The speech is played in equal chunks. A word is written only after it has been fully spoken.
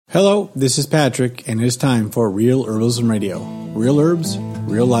Hello, this is Patrick, and it is time for Real Herbalism Radio. Real herbs,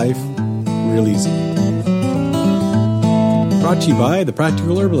 real life, real easy. Brought to you by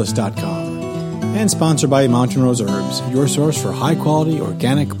thepracticalherbalist.com and sponsored by Mountain Rose Herbs, your source for high-quality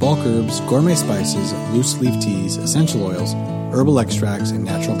organic bulk herbs, gourmet spices, loose leaf teas, essential oils, herbal extracts, and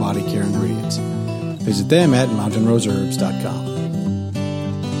natural body care ingredients. Visit them at mountainroseherbs.com.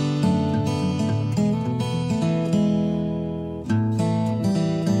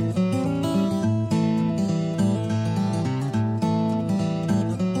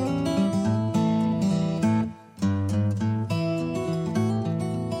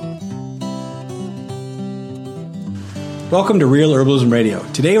 Welcome to Real Herbalism Radio.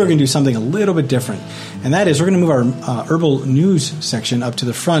 Today we're going to do something a little bit different, and that is we're going to move our herbal news section up to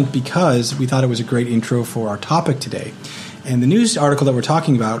the front because we thought it was a great intro for our topic today. And the news article that we're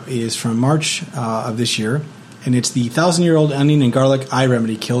talking about is from March of this year, and it's the 1,000-year-old onion and garlic eye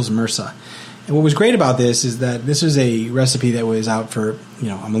remedy kills MRSA. And what was great about this is that this was a recipe that was out for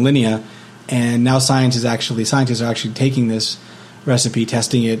a millennia, and now scientists are actually taking this recipe,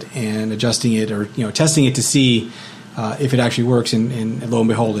 testing it, and adjusting it, or testing it to see if it actually works, and lo and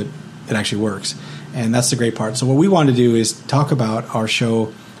behold, it actually works. And that's the great part. So what we want to do is talk about on our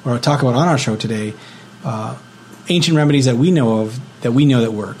show today, ancient remedies that we know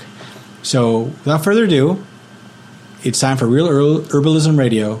that work. So without further ado, it's time for Real Herbalism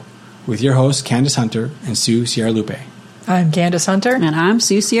Radio with your hosts, Candace Hunter and Sue Sierra Lupe. I'm Candace Hunter. And I'm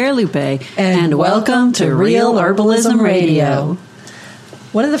Sue Sierra Lupe. And welcome to Real Herbalism Radio.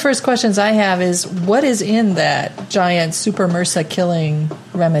 One of the first questions I have is, what is in that giant super MRSA killing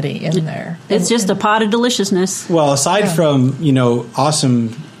remedy in there? It's just a pot of deliciousness. Well, aside from,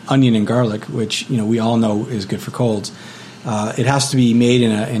 awesome onion and garlic, which, we all know is good for colds, it has to be made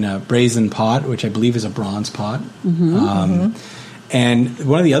in a brazen pot, which I believe is a bronze pot. Mm-hmm. And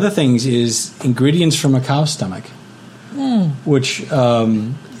one of the other things is ingredients from a cow's stomach, which...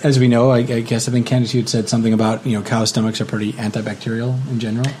 as we know, I guess I think Candace, you had said something about, cow stomachs are pretty antibacterial in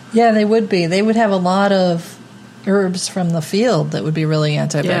general. Yeah, they would be. They would have a lot of herbs from the field that would be really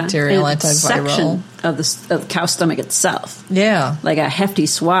antibacterial, antiviral. Section of cow stomach itself. Yeah. Like a hefty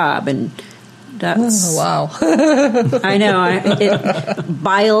swab, and that's... Oh, wow. I know.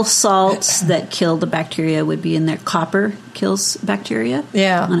 Bile salts that kill the bacteria would be in there. Copper kills bacteria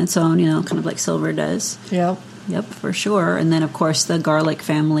on its own, kind of like silver does. Yep. Yep, for sure. And then, of course, the garlic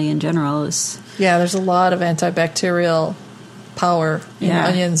family in general is... Yeah, there's a lot of antibacterial power in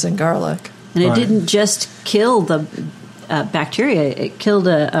onions and garlic. And it didn't just kill the bacteria. It killed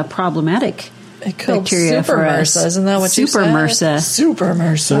a problematic bacteria super for us. MRSA, isn't that what you said? Super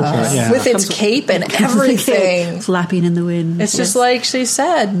MRSA. With its cape and everything. Flapping in the wind. It's just like she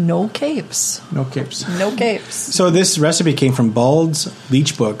said, no capes. No capes. No capes. So this recipe came from Bald's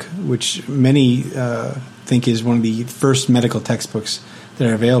Leech Book, which many... think is one of the first medical textbooks that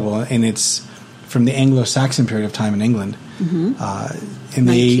are available, and it's from the Anglo-Saxon period of time in England. Mm-hmm. And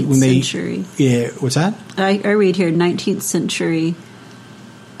 19th century. Yeah, what's that? I read here 19th century.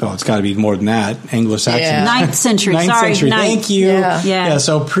 Oh, it's got to be more than that. Anglo-Saxon. Yeah. 9th century. Ninth Sorry, century. 9th. Thank you. Yeah.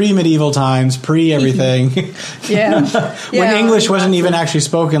 So pre-medieval times, pre-everything. When English wasn't even actually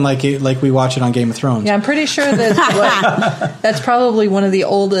spoken like we watch it on Game of Thrones. Yeah, I'm pretty sure that that's probably one of the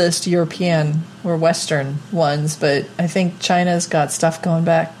oldest European or Western ones, but I think China's got stuff going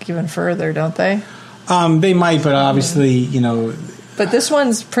back even further, don't they? They might, but obviously, But this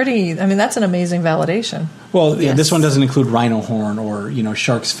one's pretty, that's an amazing validation. Well, yes. This one doesn't include rhino horn or,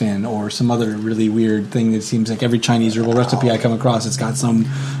 shark's fin or some other really weird thing that seems like every Chinese herbal recipe I come across, it's got some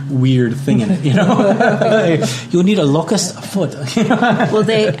weird thing in it, You'll need a locust foot. Well,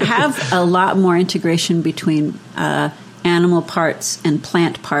 they have a lot more integration between animal parts and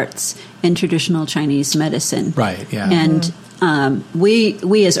plant parts in traditional Chinese medicine. Right, yeah. And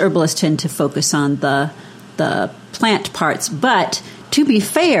we as herbalists tend to focus on the plant parts, but to be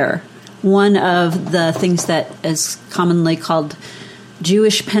fair, one of the things that is commonly called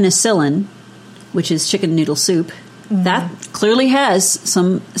Jewish penicillin, which is chicken noodle soup, that clearly has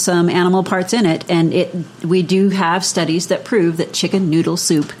some animal parts in it, and we do have studies that prove that chicken noodle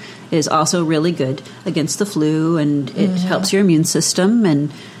soup is also really good against the flu, and it helps your immune system,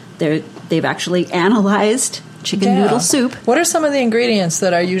 and they've actually analyzed chicken noodle soup. What are some of the ingredients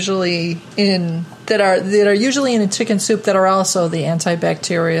that are usually in a chicken soup that are also the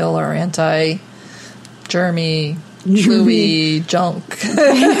antibacterial or anti-germy, fluey junk?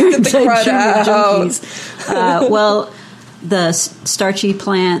 Well, the starchy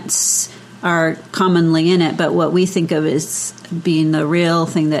plants, are commonly in it, but what we think of as being the real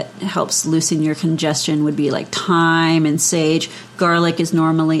thing that helps loosen your congestion would be like thyme and sage. Garlic is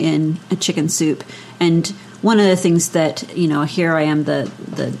normally in a chicken soup. And one of the things that, here I am,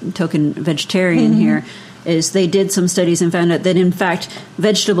 the token vegetarian here, is they did some studies and found out that, in fact,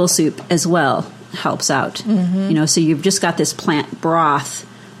 vegetable soup as well helps out. So you've just got this plant broth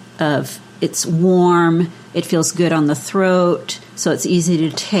of, it's warm, it feels good on the throat, so it's easy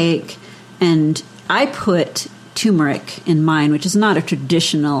to take. And I put turmeric in mine, which is not a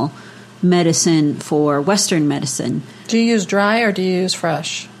traditional medicine for Western medicine. Do you use dry or do you use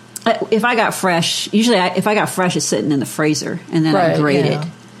fresh? If I got fresh, if I got fresh, it's sitting in the freezer, and then I grate it.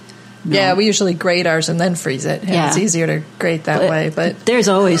 No. Yeah, we usually grate ours and then freeze it. Yeah. It's easier to grate that way. But there's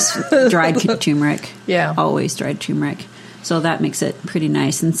always dried turmeric. Yeah. Always dried turmeric. So that makes it pretty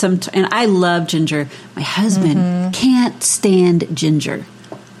nice. And I love ginger. My husband can't stand ginger.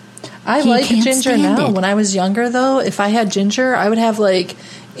 I like ginger now. When I was younger, though, if I had ginger, I would have like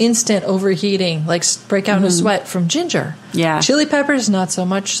instant overheating, like break out in a sweat from ginger. Yeah. Chili peppers, not so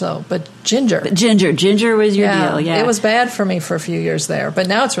much so, but ginger. Ginger was your deal. Yeah. It was bad for me for a few years there, but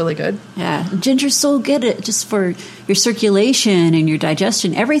now it's really good. Yeah. Ginger's so good at just for your circulation and your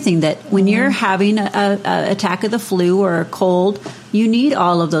digestion, everything that when you're having a attack of the flu or a cold, you need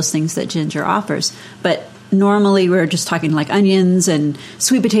all of those things that ginger offers. But normally we're just talking like onions and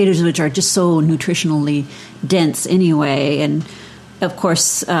sweet potatoes, which are just so nutritionally dense anyway, and of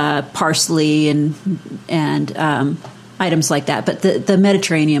course parsley and items like that. But the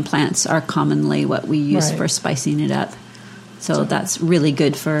Mediterranean plants are commonly what we use for spicing it up. So that's really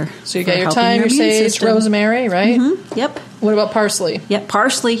good for. So you got your thyme, your sage, rosemary, right? Yep. What about parsley? Yep,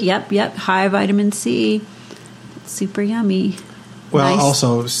 parsley. Yep. High vitamin C. Super yummy. Well,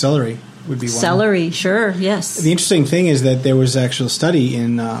 also celery would be one. Celery, sure, yes. The interesting thing is that there was actual study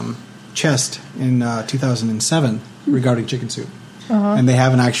in Chest in 2007 regarding chicken soup. And they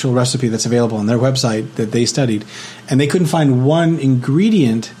have an actual recipe that's available on their website that they studied. And they couldn't find one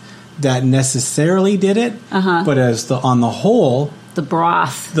ingredient that necessarily did it, but on the whole... The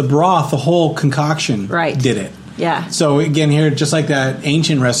broth, the whole concoction did it. Yeah. So again, here, just like that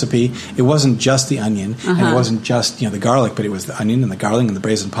ancient recipe, it wasn't just the onion, and it wasn't just the garlic, but it was the onion and the garlic and the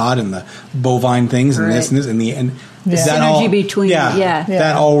brazen pot and the bovine things and this and this and the synergy between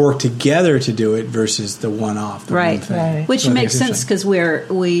that all worked together to do it versus the one-off, one thing. Which makes sense because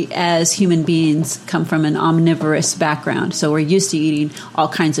we as human beings come from an omnivorous background, so we're used to eating all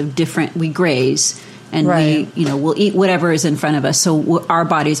kinds of different. We graze. And we'll eat whatever is in front of us. So our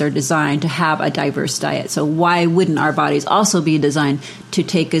bodies are designed to have a diverse diet. So why wouldn't our bodies also be designed to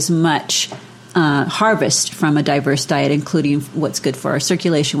take as much harvest from a diverse diet, including what's good for our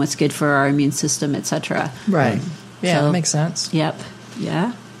circulation, what's good for our immune system, etc. Right. Yeah, that makes sense. Yep.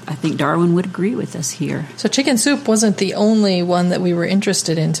 Yeah. I think Darwin would agree with us here. So chicken soup wasn't the only one that we were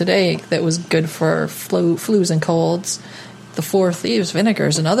interested in today that was good for flus and colds. The 4 Thieves vinegar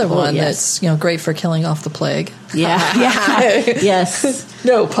is another one that's great for killing off the plague. Yeah. Yes.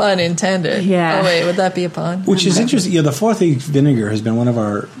 No pun intended. Yeah. Oh wait, would that be a pun? Which is interesting. Yeah, the 4 Thieves vinegar has been one of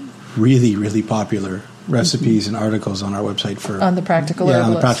our really, really popular recipes and articles on our website on the Practical Herbalist.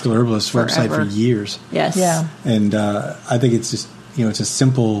 On the Practical Herbalist website for years. Yes. Yeah. And I think it's just it's a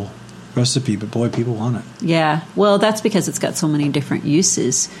simple recipe, but boy, people want it. Yeah. Well, that's because it's got so many different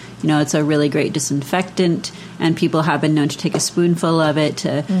uses. It's a really great disinfectant, and people have been known to take a spoonful of it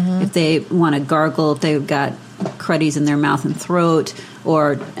if they want to gargle, if they've got cruddies in their mouth and throat,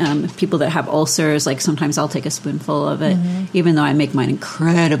 or people that have ulcers, like sometimes I'll take a spoonful of it, even though I make mine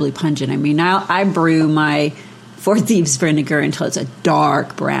incredibly pungent. I mean, I brew my 4 Thieves vinegar until it's a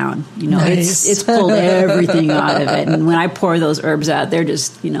dark brown. Nice. It's pulled everything out of it. And when I pour those herbs out, they're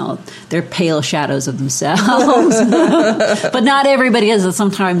just, they're pale shadows of themselves. But not everybody is.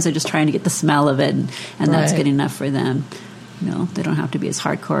 Sometimes they're just trying to get the smell of it, and that's good enough for them. They don't have to be as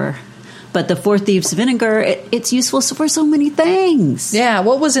hardcore. But the 4 Thieves vinegar, it's useful for so many things. Yeah.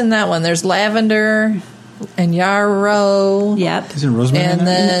 What was in that one? There's lavender and yarrow. Yep. Isn't rosemary? And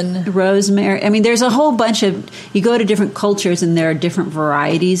then rosemary. I mean, there's a whole bunch of. You go to different cultures, and there are different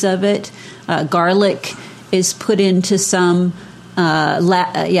varieties of it. Garlic is put into some.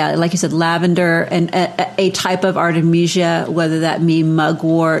 Like you said, lavender and a type of artemisia, whether that be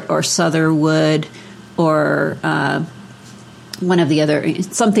mugwort or southerwood or one of the other,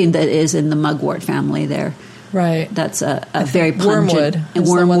 something that is in the mugwort family there. Right. That's a very pungent. Wormwood. And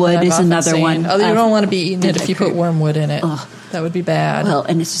wormwood is another one. Oh, you don't want to be eating it if you put wormwood in it. That would be bad. Well,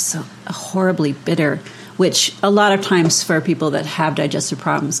 and it's just so horribly bitter. which a lot of times for people that have digestive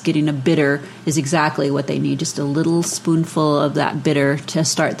problems, getting a bitter is exactly what they need. Just a little spoonful of that bitter to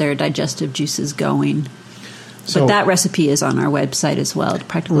start their digestive juices going. But that recipe is on our website as well, the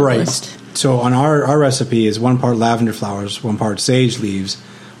Practical Herbalist. So on our recipe is 1 part lavender flowers, 1 part sage leaves,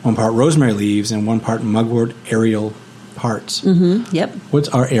 1 part rosemary leaves, and 1 part mugwort aerial parts. Mm-hmm. Yep. What's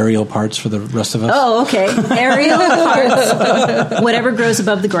our aerial parts for the rest of us? Oh, okay. Aerial parts. Whatever grows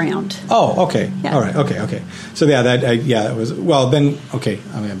above the ground. Oh, okay. Yeah. All right. Okay. So it was, well, then, okay.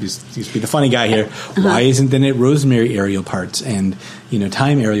 I'm going to used to be the funny guy here. Why isn't then it rosemary aerial parts and,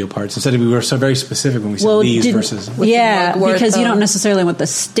 thyme aerial parts? Instead of, we were so very specific when we said leaves versus. Yeah, because you don't necessarily want the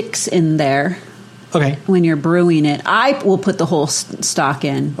sticks in there. Okay. When you're brewing it, I will put the whole stock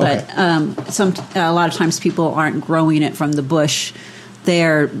in, but a lot of times people aren't growing it from the bush.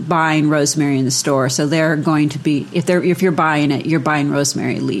 They're buying rosemary in the store, so they're going to be if you're buying it, you're buying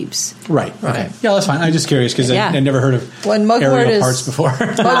rosemary leaves. Right. Okay. Yeah, that's fine. I'm just curious because I've never heard of aerial parts before.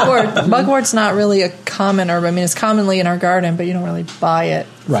 Mugwort's not really a common herb. I mean, it's commonly in our garden, but you don't really buy it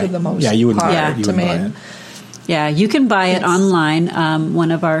for the most part. You wouldn't buy it. Yeah, you can buy it online.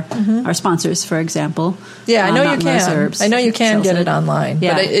 One of our sponsors, for example. Yeah, I know you can. I know you can get it online,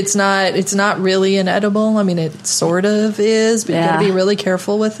 but it's not really an edible. I mean, it sort of is, but you got to be really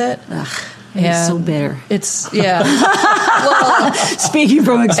careful with it. It's so bitter. Well, speaking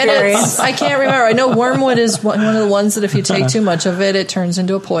from experience, I can't remember. I know wormwood is one of the ones that if you take too much of it, it turns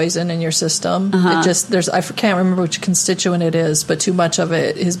into a poison in your system. I can't remember which constituent it is, but too much of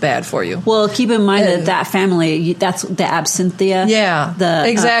it is bad for you. Well, keep in mind that family, that's the absinthia. Yeah,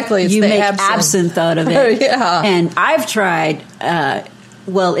 exactly. You make absinthe out of it. And I've tried.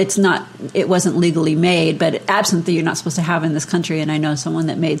 Well, it wasn't legally made, but absinthe you're not supposed to have in this country. And I know someone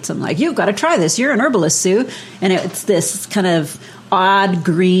that made some, like, you've got to try this. You're an herbalist, Sue. And it's this kind of odd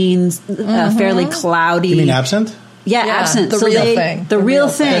green, fairly cloudy. You mean absinthe? Yeah, absinthe. The real thing. The real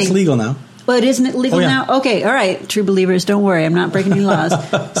thing. That's legal now. But isn't it legal now? Okay, all right, true believers, don't worry. I'm not breaking any laws.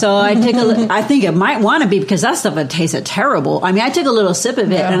 So I think it might want to be because that stuff tasted terrible. I mean, I took a little sip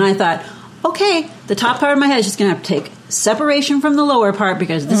of it and I thought, okay, the top part of my head is just going to have to take separation from the lower part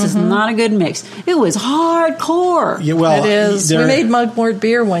because this is not a good mix. It was hardcore. Yeah, well, it is. We made mugwort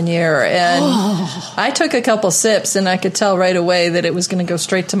beer one year, and I took a couple sips, and I could tell right away that it was going to go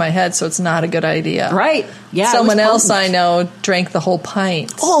straight to my head, so it's not a good idea. Right. Yeah. Someone else I know drank the whole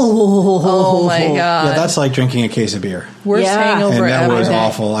pint. Oh my God. Yeah, that's like drinking a case of beer. Worst hangover and that ever. was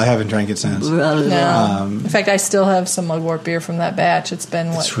awful. I haven't drank it since. No. In fact, I still have some mugwort beer from that batch. It's been,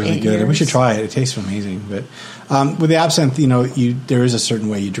 it's really 8 good. years? We should try it. It tastes amazing. But with the absinthe, there is a certain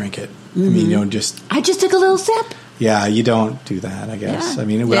way you drink it. I mean, you don't just... I just took a little sip. Yeah, you don't do that, I guess. Yeah. I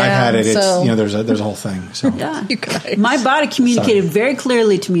mean, when I've had it, it's there's a whole thing. So you guys. My body communicated very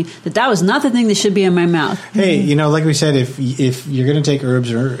clearly to me that was not the thing that should be in my mouth. Hey, like we said, if you're going to take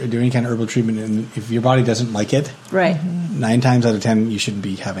herbs or do any kind of herbal treatment, and if your body doesn't like it, right, 9 times out of 10 you shouldn't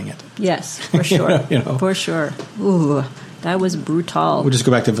be having it. Yes, for sure, for sure. Ooh. That was brutal. We'll just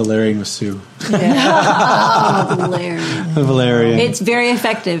go back to valerian with Sue. Yeah. Valerian. It's very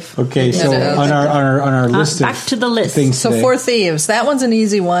effective. Okay, so on our list back to the list. Things so today. 4 Thieves, that one's an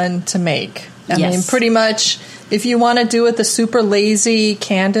easy one to make. I mean, pretty much, if you want to do it the super lazy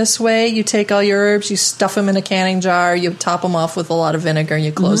Candace way, you take all your herbs, you stuff them in a canning jar, you top them off with a lot of vinegar, and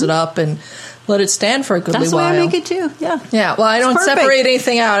you close it up and let it stand for a goodly while. That's the way I make it too. Yeah. Yeah. Well, I don't separate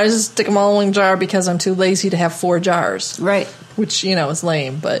anything out. I just stick them all in one jar because I'm too lazy to have 4 jars. Right. Which is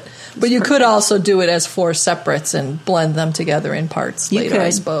lame, but you could also do it as 4 separates and blend them together in parts later, I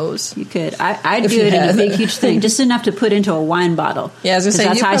suppose. You could. I do it in a big, huge thing, just enough to put into a wine bottle. Yeah, I was going to say,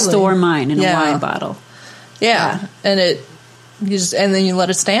 that's how I store mine, in a wine bottle. Yeah, and then you let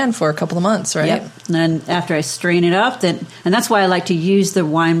it stand for a couple of months, right? Yep. And then after I strain it up, and that's why I like to use the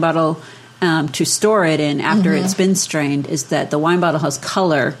wine bottle to store it in after it's been strained, is that the wine bottle has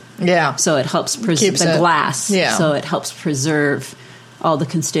color. Yeah. So it helps preserve the glass. Yeah. So it helps preserve all the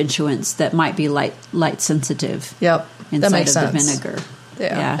constituents that might be light sensitive. Yep. Inside that makes of sense. the vinegar.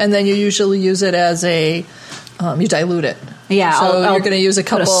 Yeah. And then you usually use it as you dilute it. Yeah. So you're going to use a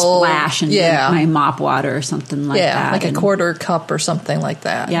couple. Put a splash in my mop water or something like that. Yeah, like a quarter cup or something like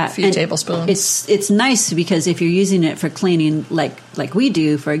that. Yeah. A few tablespoons. It's nice because if you're using it for cleaning like we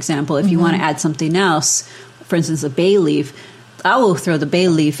do, for example, if you want to add something else, for instance, a bay leaf, I will throw the bay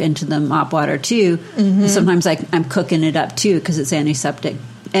leaf into the mop water too. And sometimes I'm cooking it up too because it's antiseptic.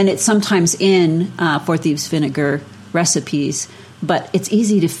 And it's sometimes in 4 Thieves vinegar recipes. But it's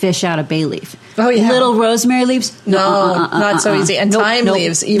easy to fish out a bay leaf. Oh, yeah. Little rosemary leaves? No, not so easy. And thyme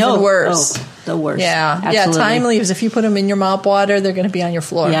leaves, even worse. Oh. the worst. Yeah, Absolutely. Thyme leaves. If you put them in your mop water, they're going to be on your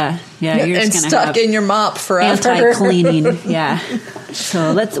floor. Yeah, you're and just stuck in your mop forever. Anti-cleaning. Yeah.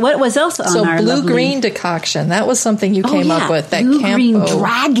 So what was else on our blue-green decoction? That was something you came up with. That blue-green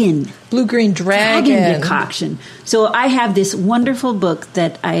dragon. Blue-green dragon decoction. So I have this wonderful book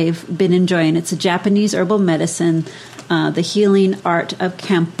that I've been enjoying. It's a Japanese herbal medicine, The Healing Art of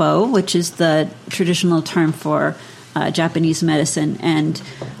Kenpo, which is the traditional term for Japanese medicine. And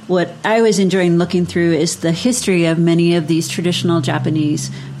what I was enjoying looking through is the history of many of these traditional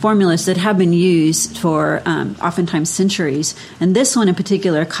Japanese formulas that have been used for oftentimes centuries. And this one in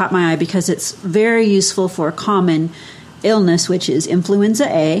particular caught my eye because it's very useful for a common illness, which is influenza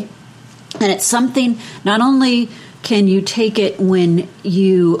A. And it's something, not only can you take it when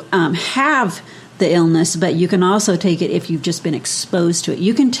you have the illness, but you can also take it if you've just been exposed to it.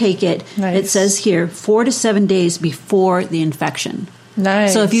 You can take it, It says here, 4 to 7 days before the infection.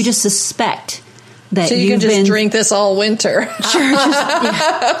 Nice. So if you just suspect that so you can just drink this all winter. Sure.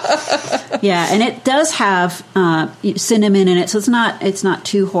 Yeah, and it does have cinnamon in it, so it's not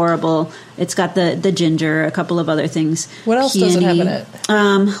too horrible. It's got the ginger, a couple of other things. What else does it have in it?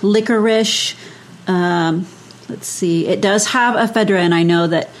 Licorice. Let's see. It does have ephedra, and I know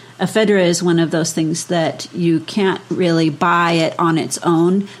that ephedra is one of those things that you can't really buy it on its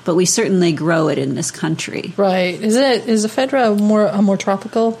own, but we certainly grow it in this country. Right. Is ephedra a more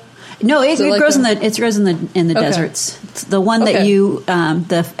tropical? No, it grows in the deserts. It's the one that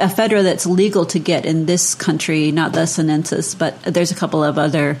the ephedra that's legal to get in this country, not the sinensis, but there's a couple of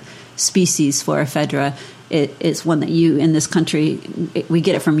other species for ephedra. It's one that in this country, we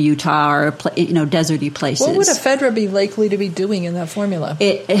get it from Utah or deserty places. What would ephedra be likely to be doing in that formula?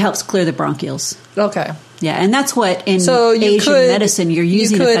 It helps clear the bronchioles. Okay. Yeah, and that's what in Asian medicine you're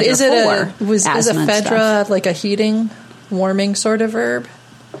using ephedra for. Is ephedra like a heating, warming sort of herb?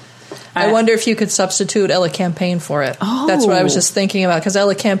 I wonder if you could substitute elecampane for it. Oh. That's what I was just thinking about, because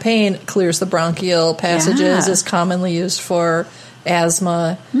elecampane clears the bronchial passages, is commonly used for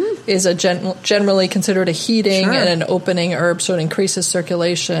asthma, is generally considered a heating and an opening herb, so it increases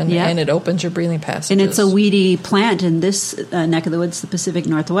circulation and it opens your breathing passages. And it's a weedy plant in this neck of the woods, the Pacific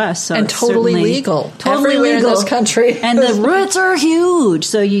Northwest. So and it's totally legal. Everywhere in this country. And the roots are huge,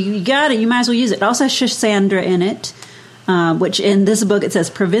 so you got it. You might as well use it. It also has Schisandra in it. Which in this book it says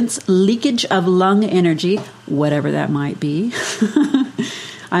prevents leakage of lung energy, whatever that might be.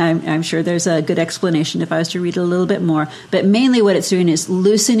 I'm sure there's a good explanation if I was to read a little bit more. But mainly what it's doing is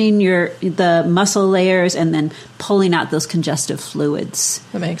loosening the muscle layers and then pulling out those congestive fluids.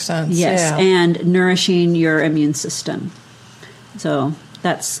 That makes sense. Yes, and nourishing your immune system. So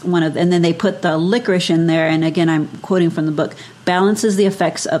that's one of, and then they put the licorice in there, and again, I'm quoting from the book, balances the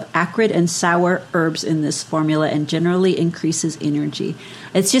effects of acrid and sour herbs in this formula and generally increases energy.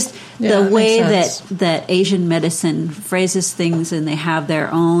 It's just the way that Asian medicine phrases things, and they have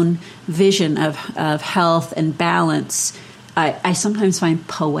their own vision of health and balance. I sometimes find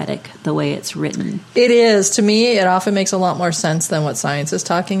poetic the way it's written. It is. To me, it often makes a lot more sense than what science is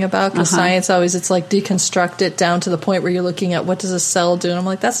talking about, because science always, it's like deconstruct it down to the point where you're looking at what does a cell do, and I'm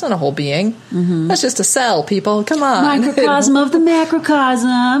like, that's not a whole being. Mm-hmm. That's just a cell, people. Come on. Microcosm of the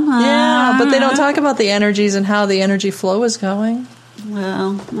macrocosm. Yeah, but they don't talk about the energies and how the energy flow is going.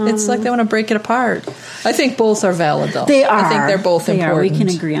 Well, it's like they want to break it apart. I think both are valid, though. They are. I think they're both important. We can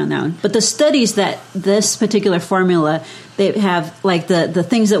agree on that one. But the studies that this particular formula, they have, like the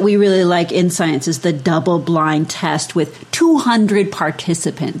things that we really like in science is the double-blind test with 200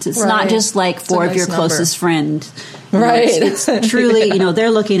 participants. It's not just like four of your closest friends. Right. It's truly, they're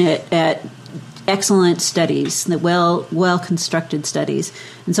looking at excellent studies, the well constructed studies,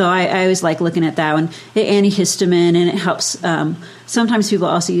 and so I always like looking at that one. Antihistamine, and it helps. Sometimes people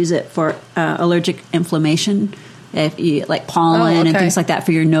also use it for allergic inflammation, if you like pollen and things like that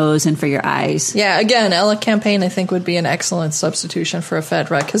for your nose and for your eyes. Yeah, again, elecampane I think would be an excellent substitution for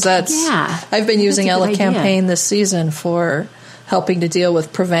ephedra, because I've been using elecampane this season for helping to deal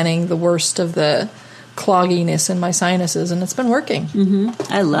with preventing the worst of the clogginess in my sinuses, and it's been working.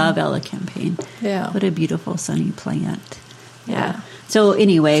 Mm-hmm. I love elecampane. Yeah. What a beautiful sunny plant. Yeah. So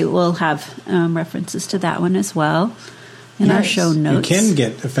anyway, we'll have references to that one as well in our show notes. You can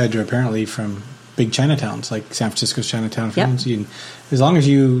get ephedra apparently from big Chinatowns, like San Francisco's Chinatown. As long as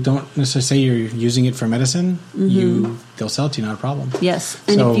you don't necessarily say you're using it for medicine, they'll sell it to you, not a problem. Yes.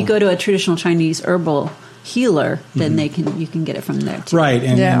 And if you go to a traditional Chinese herbal healer, then you can get it from there too. Right,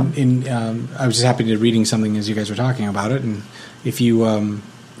 and I was just happy to reading something as you guys were talking about it, and if you,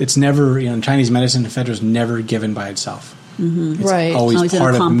 it's never, in Chinese medicine, ephedra is never given by itself. Mm-hmm. It's always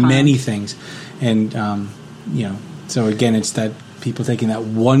part of many things, and so again, it's that people taking that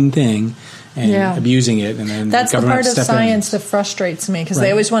one thing and abusing it, and then that's the part of science that frustrates me, because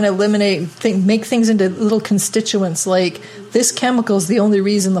they always want to make things into little constituents, like this chemical is the only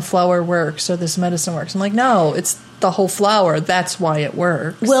reason the flower works or this medicine works. I'm like, no, it's the whole flower. That's why it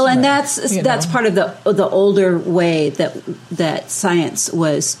works. Well, and that's part of the older way that science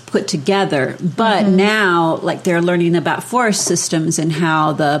was put together. But now, like, they're learning about forest systems and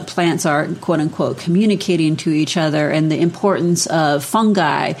how the plants are, quote unquote, communicating to each other, and the importance of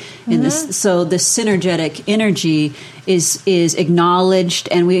fungi in this. So the synergetic energy is acknowledged,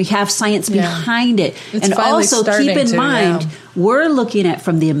 and we have science behind it. It's and also keep in mind, now. We're looking at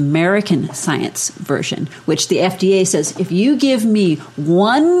from the American science version, which the FDA says, if you give me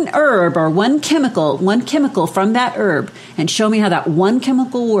one herb or one chemical from that herb and show me how that one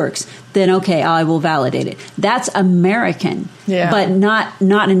chemical works, then okay, I will validate it. That's American, but not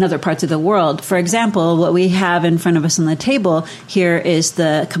in other parts of the world. For example, what we have in front of us on the table here is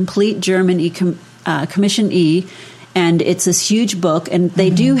the Complete German Commission E, and it's this huge book, and they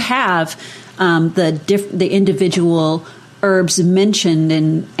do have the individual herbs mentioned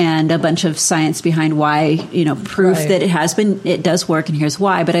and a bunch of science behind why, proof that it does work, and here's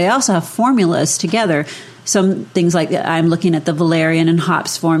why. But I also have formulas together. Some things like I'm looking at the valerian and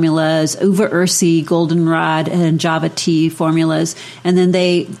hops formulas, uva ursi, goldenrod, and java tea formulas, and then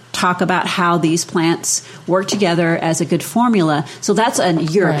they talk about how these plants work together as a good formula. So that's a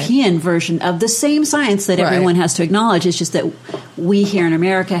European version of the same science that everyone has to acknowledge. It's just that we here in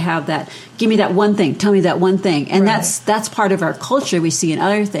America have that. Give me that one thing. Tell me that one thing, and that's part of our culture. We see in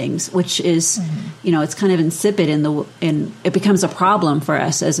other things, which is it's kind of insipid and it becomes a problem for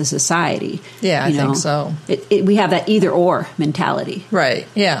us as a society. Yeah, I think so. We have that either or mentality. Right.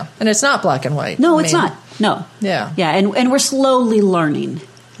 Yeah, and it's not black and white. No, it's not. No. Yeah. Yeah, and we're slowly learning.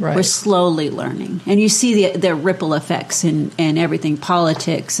 Right. We're slowly learning. And you see the ripple effects in everything,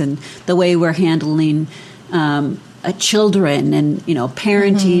 politics and the way we're handling children, and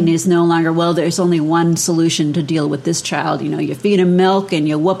parenting is no longer, well, there's only one solution to deal with this child. You feed them milk and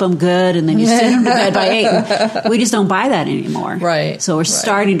you whoop them good, and then you send them to bed by 8. And we just don't buy that anymore. Right. So we're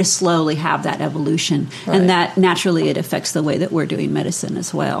starting to slowly have that evolution, and that naturally it affects the way that we're doing medicine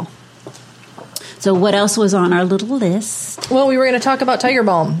as well. So what else was on our little list? Well, we were going to talk about Tiger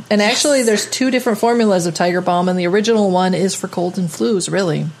Balm. And actually, there's 2 different formulas of Tiger Balm, and the original one is for colds and flus,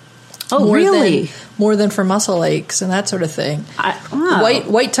 really. Oh, really? More than for muscle aches and that sort of thing.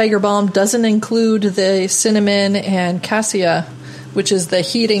 White Tiger Balm doesn't include the cinnamon and cassia, which is the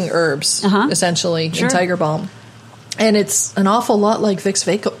heating herbs, essentially, in Tiger Balm. And it's an awful lot like Vicks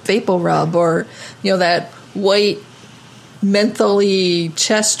Vapo Rub, or, that white mentholy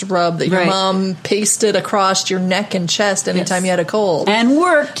chest rub that your mom pasted across your neck and chest anytime you had a cold, and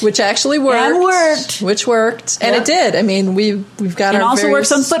worked, which actually worked, and it did. I mean, we've got, and also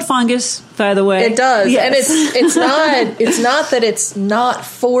works on foot fungus, by the way. It does, and it's not that it's not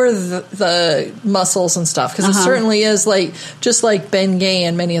for the muscles and stuff, because it certainly is, like just like Bengay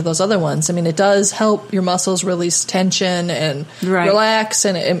and many of those other ones. I mean, it does help your muscles release tension and relax,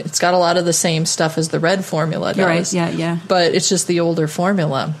 and it's got a lot of the same stuff as the red formula does. Right? Yeah. But it's just the older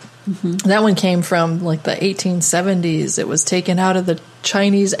formula. That one came from like the 1870s. It was taken out of the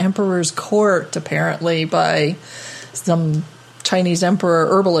Chinese emperor's court, apparently, by some Chinese emperor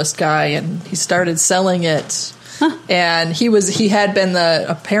herbalist guy, and he started selling it. And he had been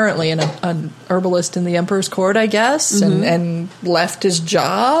apparently an herbalist in the emperor's court, I guess, and left his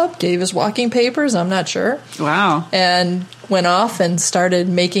job, gave his walking papers, I'm not sure. Wow. And went off and started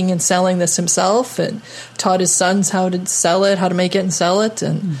making and selling this himself, and taught his sons how to sell it, how to make it and sell it.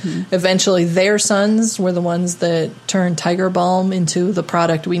 And eventually their sons were the ones that turned Tiger Balm into the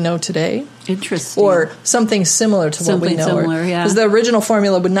product we know today. Interesting. Or something similar to what we know. Because the original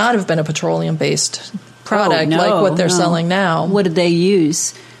formula would not have been a petroleum-based product like what they're selling now. What did they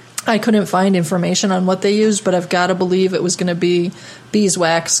use? I couldn't find information on what they used, but I've got to believe it was going to be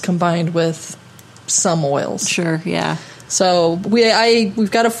beeswax combined with some oils. Sure, yeah. So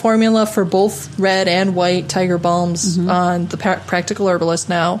we've got a formula for both red and white Tiger Balms on the Practical Herbalist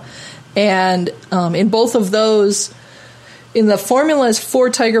now, and in both of those, in the formulas for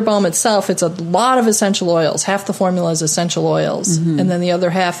Tiger Balm itself, it's a lot of essential oils. Half the formula is essential oils, and then the other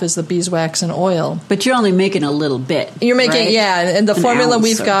half is the beeswax and oil. But you're only making a little bit. You're making, right? and the formula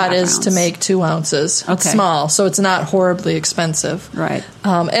we've got is to make 2 ounces. Okay. It's small, so it's not horribly expensive. Right.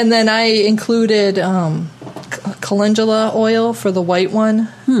 And then I included calendula oil for the white one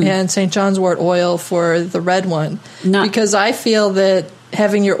and St. John's wort oil for the red one. Because I feel that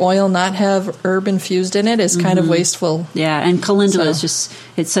having your oil not have herb infused in it is kind of wasteful. Yeah, and calendula is just,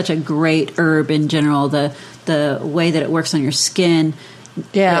 it's such a great herb in general. The way that it works on your skin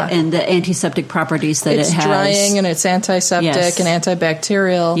and the antiseptic properties that it has. It's drying and it's antiseptic and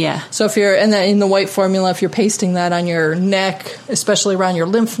antibacterial. Yeah. So if you're and then in the white formula, if you're pasting that on your neck, especially around your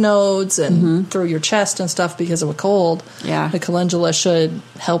lymph nodes and through your chest and stuff because of a cold, the calendula should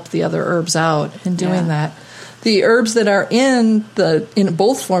help the other herbs out in doing that. The herbs that are in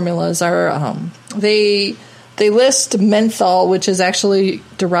both formulas are they list menthol, which is actually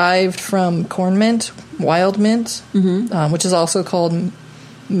derived from corn mint, wild mint, which is also called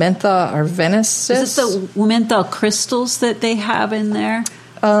mentha arvensis. Is this the menthol crystals that they have in there?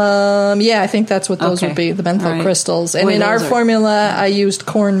 I think that's what those would be, the menthol crystals. And in our formula, I used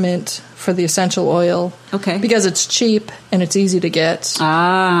corn mint for the essential oil. Okay. Because it's cheap and it's easy to get.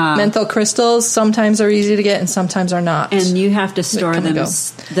 Ah. Menthol crystals sometimes are easy to get and sometimes are not. And you have to store them,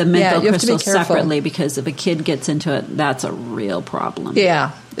 the menthol crystals separately, because if a kid gets into it, that's a real problem.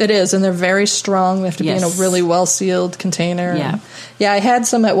 Yeah, it is. And they're very strong. They have to be in a really well-sealed container. Yeah. I had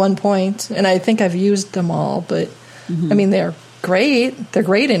some at one point, and I think I've used them all. But, I mean, they're great. They're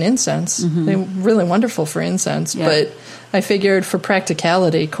great in incense. They're really wonderful for incense. Yeah. But I figured for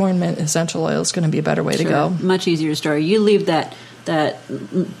practicality, corn mint essential oil is going to be a better way to go. Much easier to store. You leave that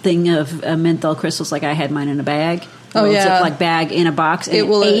thing of menthol crystals, like I had mine in a bag. Ziploc bag in a box, and it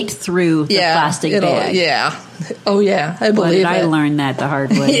ate through the plastic bag. I believe it. I learned that the hard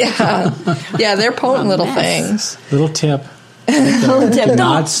way. They're potent little things. Little tip. Do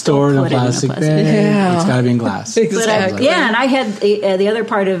not store in a plastic bag. It's got to be in glass. Exactly. And I had the other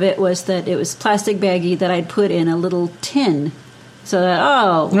part of it was that it was plastic baggie that I'd put in a little tin. So that,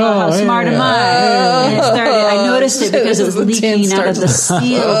 how smart am I? And it started, I noticed it because it was leaking out of the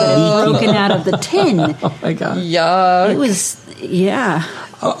seal that had broken out of the tin. Oh my God. Yuck. It was,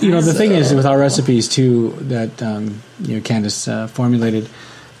 the thing is with our recipes too that Candace formulated,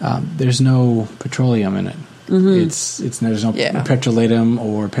 there's no petroleum in it. There's no petrolatum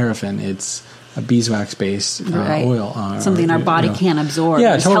or paraffin. It's a beeswax based oil, something our body can't absorb.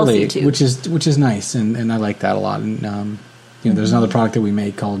 Yeah, it's totally. Healthy too. Which is nice, and I like that a lot. And there's another product that we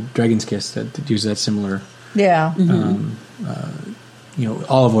make called Dragon's Kiss that uses that similar. Yeah.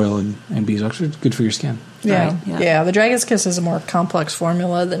 Olive oil and beeswax are good for your skin. Yeah. The Dragon's Kiss is a more complex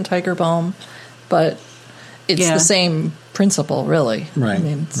formula than Tiger Balm, but it's the same principle, really. Right. I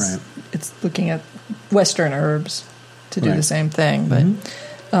mean, it's looking at Western herbs to do the same thing. But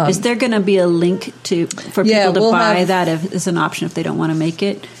is there going to be a link for people to buy that as an option if they don't want to make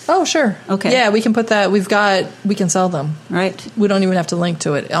it? Oh, sure. Okay. Yeah, we can put that. We can sell them. Right. We don't even have to link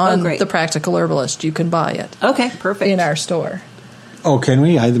to it on the Practical Herbalist. You can buy it. Okay, perfect. In our store. Oh, can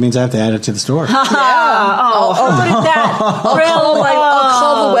we? That means I have to add it to the store. I'll put it that. I'll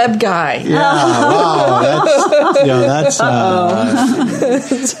call the web guy. Yeah, wow.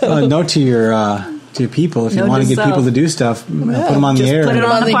 That's note to your people. If you want to get people to do stuff, put them on the air. Put it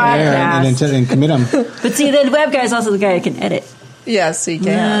on the podcast and commit them. But see, the web guy is also the guy who can edit. Yes, he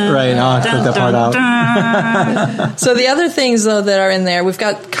can. Right, I'll put that part out. So the other things, though, that are in there, we've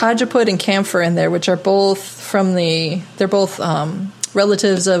got cajeput and camphor in there, which are both they're both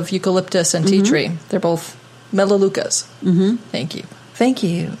relatives of eucalyptus and tea tree. They're both melaleucas. Thank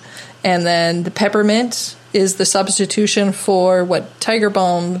you. And then the peppermint is the substitution for what Tiger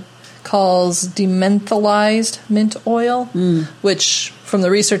Balm calls dementholized mint oil, which from the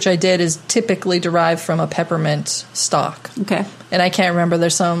research I did is typically derived from a peppermint stock. Okay. And I can't remember,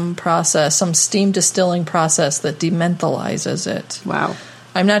 there's some steam distilling process that dementholizes it. Wow.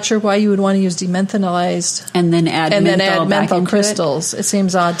 I'm not sure why you would want to use dementholized and then add menthol crystals. It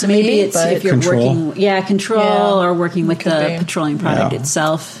seems odd to me. Maybe it's if you're working, or working with the petroleum product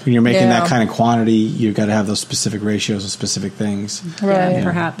itself. When you're making that kind of quantity, you've got to have those specific ratios of specific things. Right.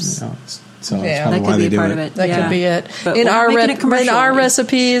 Perhaps. So that's probably that why could they be do part it. of it. That could be it. But in our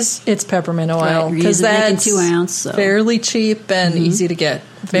recipes, it's peppermint oil because that's 2 ounce, fairly cheap and easy to get.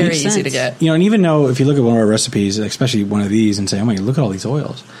 Very easy to get. And even though if you look at one of our recipes, especially one of these, and say, "Oh my God, look at all these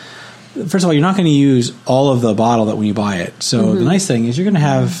oils." First of all, you're not going to use all of the bottle that when you buy it. So the nice thing is you're going to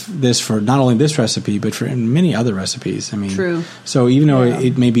have this for not only this recipe, but for many other recipes. I mean, true. So even though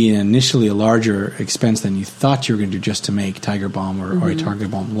it may be initially a larger expense than you thought you were going to do just to make Tiger Balm or a Tiger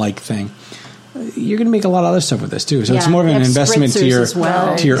Balm like thing, you're going to make a lot of other stuff with this too. So it's more of an investment to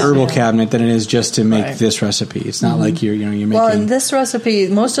your herbal cabinet than it is just to make this recipe. It's not like you're making. Well, in this recipe,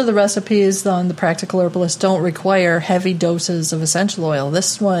 most of the recipes on the Practical Herbalist don't require heavy doses of essential oil.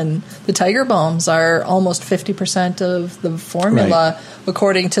 This one, the Tiger Balms, are almost 50% of the formula,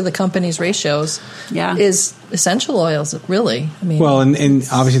 according to the company's ratios. Is essential oils, really. I mean, well, and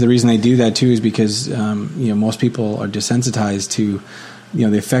obviously the reason they do that too is because most people are desensitized to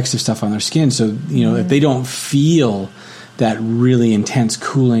the effects of stuff on their skin. So if they don't feel that really intense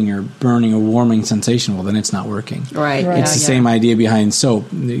cooling or burning or warming sensation, well, then it's not working. Right. It's the same idea behind soap.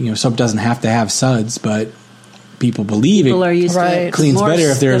 Soap doesn't have to have suds, but people believe people it are used to it. cleans better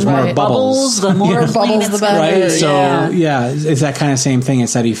if there's more bubbles. The more bubbles, the better. Right. So it's that kind of same thing.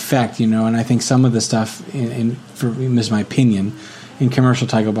 It's that effect, and I think some of the stuff, this is my opinion, in commercial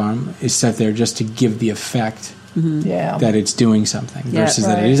Tiger Balm is set there just to give the effect. That it's doing something versus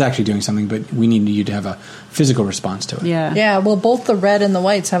that it is actually doing something, but we need you to have a physical response to it. Yeah. Well, both the red and the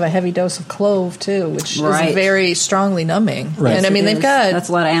whites have a heavy dose of clove too, which is very strongly numbing. Right. And I mean, that's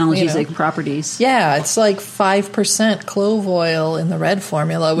a lot of analgesic properties. Yeah, it's like 5% clove oil in the red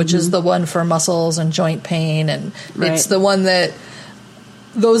formula, which is the one for muscles and joint pain, and it's the one that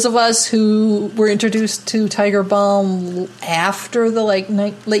those of us who were introduced to Tiger Balm after the late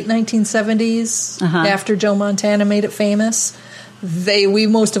 1970s, after Joe Montana made it famous, we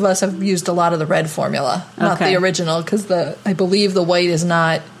most of us have used a lot of the red formula, not the original, because I believe the white is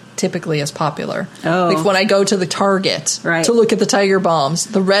not typically as popular. Like when I go to the Target to look at the Tiger Balms,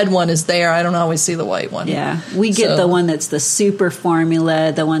 the red one is there. I don't always see the white one. Yeah, we get the one that's the super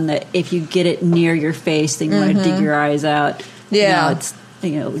formula, the one that if you get it near your face, then you want to dig your eyes out. Yeah, it's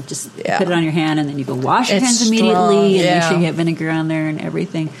just put it on your hand and then you go wash your hands immediately and make sure you get vinegar on there and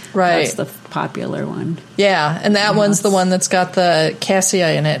everything. Right. That's the popular one. Yeah, and that one's the one that's got the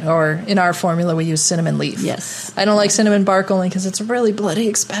cassia in it, or in our formula we use cinnamon leaf. Yes. I don't like cinnamon bark only because it's really bloody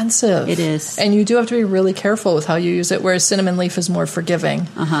expensive. It is. And you do have to be really careful with how you use it, whereas cinnamon leaf is more forgiving.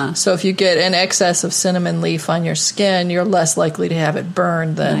 So if you get an excess of cinnamon leaf on your skin, you're less likely to have it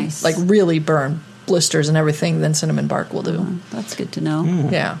burn than, like really burn, blisters and everything, than cinnamon bark will do. That's good to know.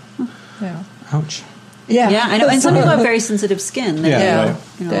 Yeah. Ouch. Yeah, I know. And some people have very sensitive skin.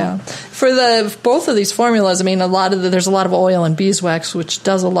 For both of these formulas, I mean, there's a lot of oil in beeswax, which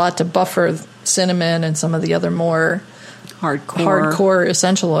does a lot to buffer cinnamon and some of the other more hardcore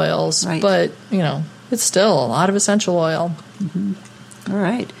essential oils. Right. But it's still a lot of essential oil. All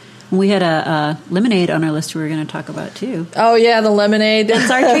right. We had a lemonade on our list we were going to talk about too. Oh yeah, the lemonade.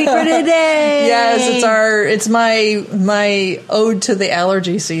 That's our treat for today. Yes, it's my ode to the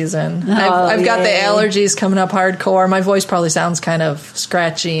allergy season. I've got the allergies coming up hardcore. My voice probably sounds kind of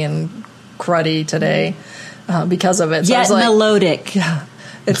scratchy and cruddy today because of it. So yet melodic. Yeah.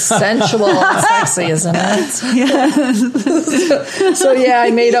 It's sensual and sexy, isn't it? Yes. So I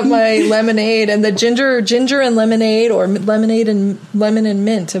made up my lemonade, and the ginger and lemonade, or lemonade and lemon and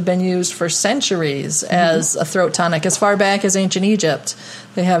mint, have been used for centuries as a throat tonic. As far back as ancient Egypt,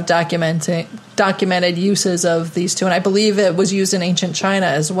 they have documented uses of these two, and I believe it was used in ancient China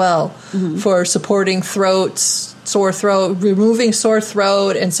as well for supporting sore throat, removing sore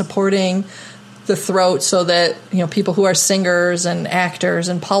throat, and supporting the throat, so that people who are singers and actors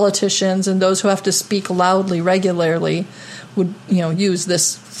and politicians and those who have to speak loudly regularly would use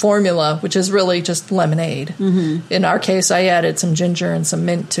this formula, which is really just lemonade. In our case, I added some ginger and some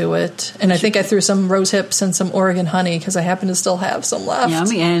mint to it, and I think I threw some rose hips and some Oregon honey because I happen to still have some left.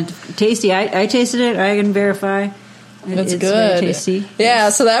 Yummy and tasty. I tasted it. I can verify. It's good. Very tasty. Yeah,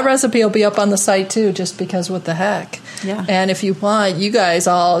 so that recipe will be up on the site too, just because what the heck. Yeah. And if you want, you guys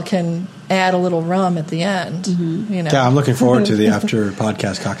all can add a little rum at the end. Yeah, I'm looking forward to the after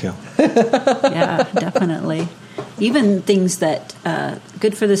podcast cocktail. Yeah, definitely. Even things that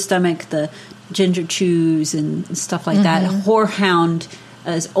good for the stomach, the ginger chews and stuff like that. Horehound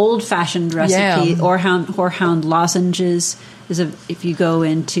is old-fashioned recipe. Horehound lozenges is if you go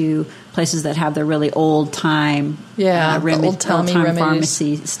into places that have the really old-time old-time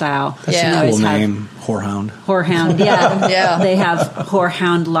pharmacy style. That's a cool name, Horehound. Horehound, yeah. They have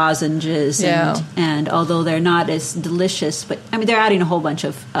Horehound lozenges, and although they're not as delicious, but I mean they're adding a whole bunch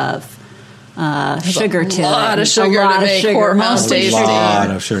of sugar to it. A lot of sugar to make Horehound tasty. A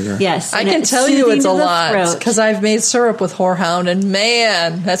lot of sugar. Yes. I can tell you it's a lot because I've made syrup with Horehound, and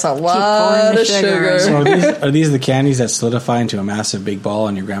man, that's a lot of sugar. So are these the candies that solidify into a massive big ball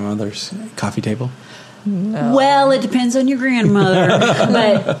on your grandmother's coffee table? No. Well, it depends on your grandmother.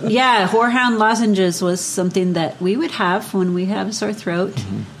 But yeah, Horehound lozenges was something that we would have when we have a sore throat.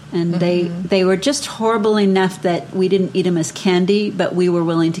 And they were just horrible enough that we didn't eat them as candy, but we were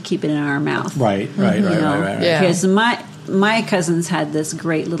willing to keep it in our mouth. Right. Yeah. Because my cousins had this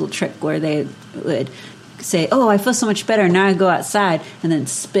great little trick where they would say, "Oh, I feel so much better now. I go outside," and then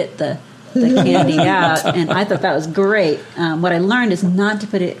spit the the candy out, and I thought that was great. What I learned is not to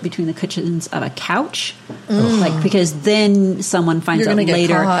put it between the cushions of a couch, because then someone finds out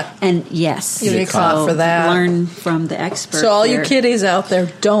later. Caught. And yes, you get caught for that. Learn from the expert. So all you kiddies out there,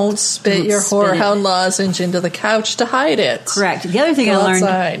 don't spit your Horehound lozenge into the couch to hide it. Correct. The other thing I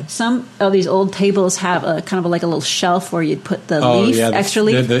learned, some of these old tables have a kind of like a little shelf where you'd put the extra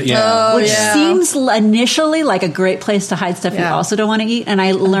leaf, which seems initially like a great place to hide stuff you also don't want to eat. And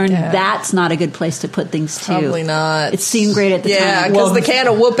I learned that's not a good place to put things too. Probably not. It seemed great at the time. Yeah, because the can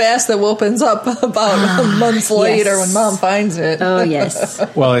of whoop ass that opens up about a month later when Mom finds it. Oh yes.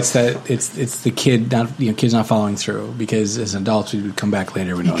 Well, it's the kid not kids not following through, because as adults we would come back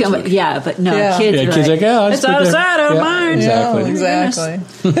later when kids kids like it's outside of mine. Exactly. Exactly.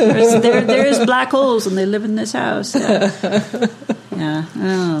 There's black holes and they live in this house. Yeah.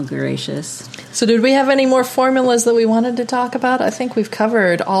 Oh gracious. So did we have any more formulas that we wanted to talk about? I think we've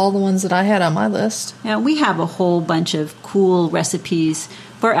covered all the ones that I had on my list. Yeah, we have a whole bunch of cool recipes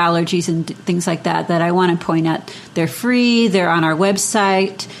for allergies and things like that I want to point out. They're free. They're on our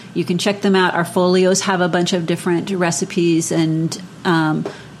website. You can check them out. Our folios have a bunch of different recipes, and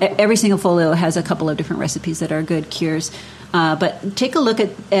every single folio has a couple of different recipes that are good cures. But take a look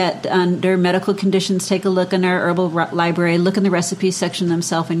at under medical conditions, take a look in our herbal library, look in the recipes section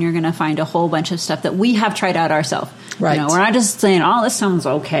themselves, and you're going to find a whole bunch of stuff that we have tried out ourselves. Right. We're not just saying, oh, this sounds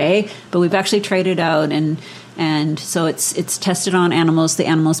okay, but we've actually tried it out, and so it's tested on animals, the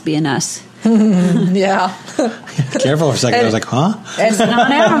animals being us. Yeah. Careful for a second. I was like, huh? It's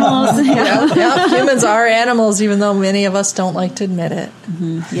not animals. Yep. Humans are animals, even though many of us don't like to admit it.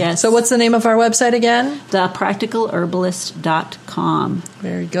 Mm-hmm. Yes. So what's the name of our website again? ThePracticalHerbalist.com.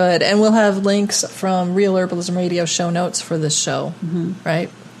 Very good. And we'll have links from Real Herbalism Radio show notes for this show, right?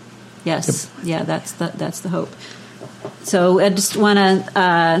 Yes. Yep. Yeah, that's the hope. So I just want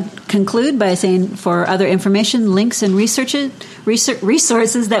to conclude by saying, for other information, links, and resources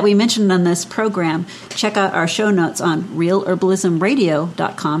that we mentioned on this program, check out our show notes on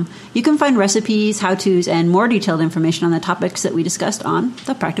realherbalismradio.com. You can find recipes, how-tos, and more detailed information on the topics that we discussed on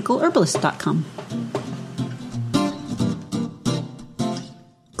thepracticalherbalist.com.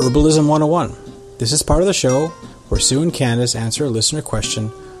 Herbalism 101. This is part of the show where Sue and Candace answer a listener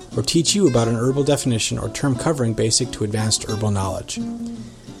question or teach you about an herbal definition or term covering basic to advanced herbal knowledge.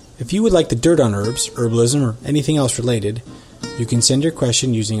 If you would like the dirt on herbs, herbalism, or anything else related, you can send your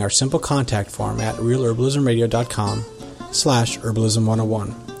question using our simple contact form at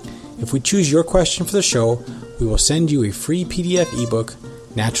realherbalismradio.com/herbalism101. If we choose your question for the show, we will send you a free PDF ebook,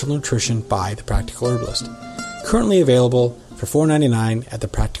 Natural Nutrition by The Practical Herbalist, currently available for $4.99 at the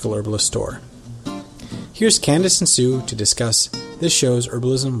Practical Herbalist store. Here's Candace and Sue to discuss this show's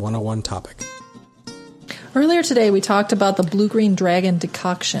Herbalism 101 topic. Earlier today, we talked about the blue-green dragon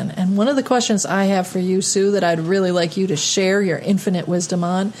decoction, and one of the questions I have for you, Sue, that I'd really like you to share your infinite wisdom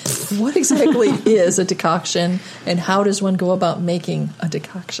on, what exactly is a decoction, and how does one go about making a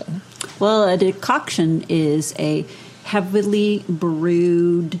decoction? Well, a decoction is a heavily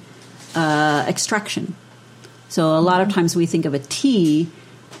brewed extraction. So a lot of times we think of a tea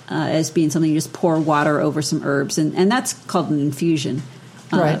as being something you just pour water over some herbs, and that's called an infusion.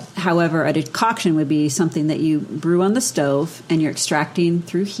 Right. However, a decoction would be something that you brew on the stove and you're extracting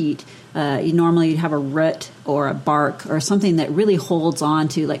through heat. You normally have a root or a bark or something that really holds on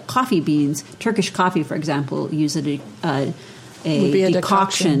to, like coffee beans. Turkish coffee, for example, use a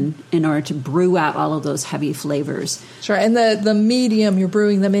decoction in order to brew out all of those heavy flavors. Sure, and the medium you're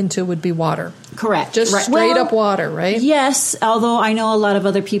brewing them into would be water. Correct. Just straight up water, right? Yes, although I know a lot of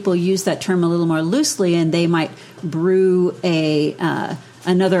other people use that term a little more loosely, and they might brew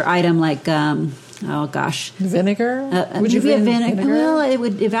another item like vinegar. Would you be vinegar? Well, it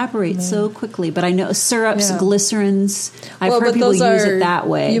would evaporate so quickly. But I know syrups, glycerins. I've heard people use it that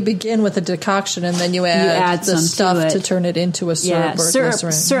way. You begin with a decoction and then you add the stuff to turn it into a syrup or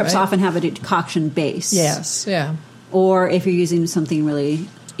glycerin. Syrups often have a decoction base. Yes, yeah. Or if you're using something really,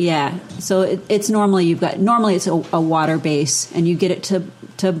 So it's normally it's a water base, and you get it to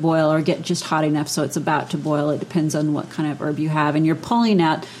boil or get just hot enough so it's about to boil. It depends on what kind of herb you have, and you're pulling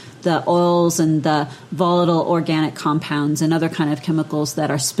out the oils and the volatile organic compounds and other kind of chemicals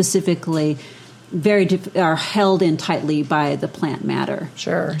that are specifically are held in tightly by the plant matter.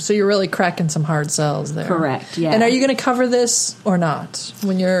 Sure. So you're really cracking some hard cells there. Correct, yeah. And are you going to cover this or not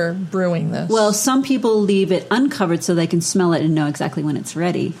when you're brewing this? Well, some people leave it uncovered so they can smell it and know exactly when it's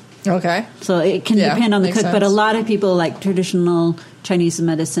ready. Okay. So it can depend on the cook, sense. But a lot of people, like traditional Chinese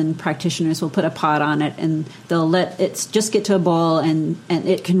medicine practitioners, will put a pot on it and they'll let it just get to a boil, and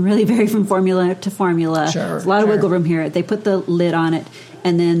it can really vary from formula to formula. Sure, There's a lot of wiggle room here. They put the lid on it,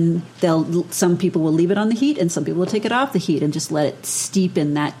 and then some people will leave it on the heat, and some people will take it off the heat and just let it steep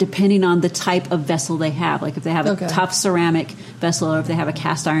in that, depending on the type of vessel they have. Like if they have a tough ceramic vessel or if they have a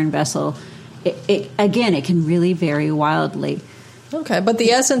cast iron vessel, it can really vary wildly. Okay, but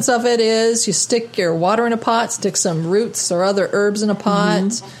the essence of it is you stick your water in a pot, stick some roots or other herbs in a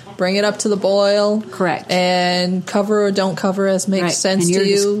pot, bring it up to the boil. Correct. And cover or don't cover as makes sense to you. And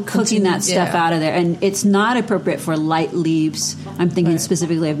you're just cooking that stuff out of there. And it's not appropriate for light leaves. I'm thinking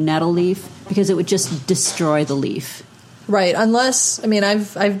specifically of nettle leaf, because it would just destroy the leaf. Right, unless,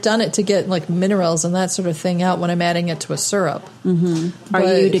 I've done it to get like minerals and that sort of thing out when I'm adding it to a syrup. Mm-hmm. Are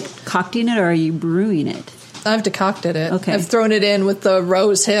you decocting it or are you brewing it? I've decocted it. Okay. I've thrown it in with the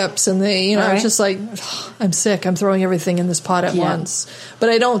rose hips and it's just like, I'm sick. I'm throwing everything in this pot at once. But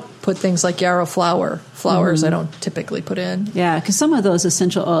I don't put things like yarrow flowers I don't typically put in. Yeah, because some of those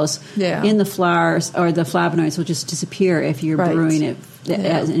essential oils in the flowers or the flavonoids will just disappear if you're brewing it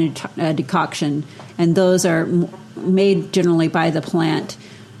as a decoction. And those are made generally by the plant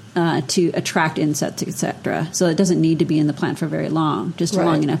to attract insects, etc. So it doesn't need to be in the plant for very long, just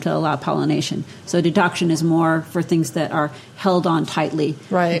long enough to allow pollination. So decoction is more for things that are held on tightly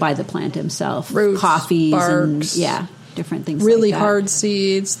by the plant himself. Roots, coffees, barks, and different things really like that. hard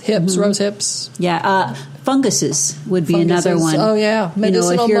seeds, hips, rose hips. Yeah, funguses would be another one. Oh, yeah.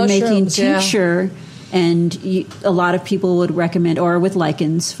 Medicinal if you're making mushrooms, tincture, and a lot of people would recommend, or with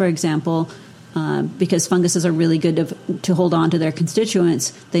lichens, for example, because funguses are really good to hold on to their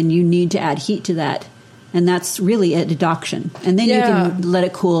constituents, then you need to add heat to that. And that's really a decoction. And then you can let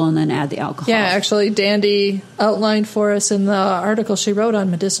it cool and then add the alcohol. Yeah, actually, Dandy outlined for us in the article she wrote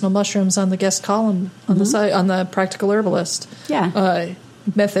on medicinal mushrooms on the guest column on the site, on the Practical Herbalist.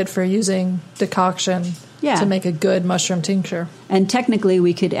 Method for using decoction to make a good mushroom tincture. And technically,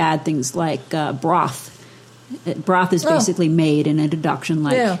 we could add things like broth. Broth is basically made in a decoction,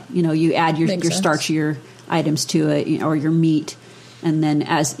 you add your starchier items to it, or your meat, and then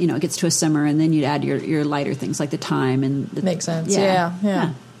as it gets to a simmer, and then you'd add your lighter things like the thyme and makes sense.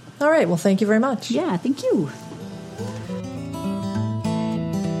 Yeah. All right. Well, thank you very much. Yeah, thank you.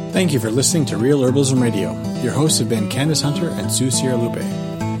 Thank you for listening to Real Herbalism Radio. Your hosts have been Candace Hunter and Sue Sierra Lupe.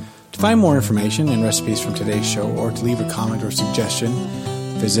 To find more information and recipes from today's show, or to leave a comment or suggestion,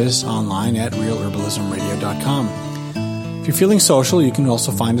 visit us online at realherbalismradio.com. If you're feeling social, you can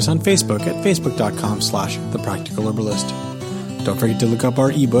also find us on Facebook at facebook.com/thepracticalherbalist. Don't forget to look up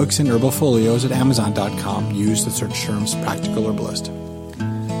our ebooks and herbal folios at amazon.com. Use the search terms Practical Herbalist.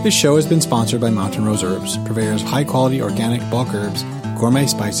 This show has been sponsored by Mountain Rose Herbs, purveyors of high-quality organic bulk herbs, gourmet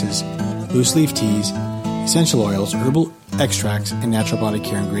spices, loose-leaf teas, essential oils, herbal extracts, and natural body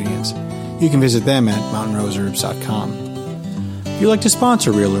care ingredients. You can visit them at mountainroseherbs.com. If you'd like to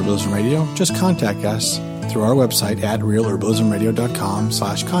sponsor Real Herbalism Radio, just contact us through our website at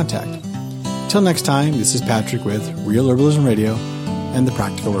realherbalismradio.com/contact. Till next time, this is Patrick with Real Herbalism Radio and The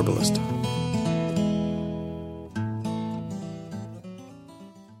Practical Herbalist.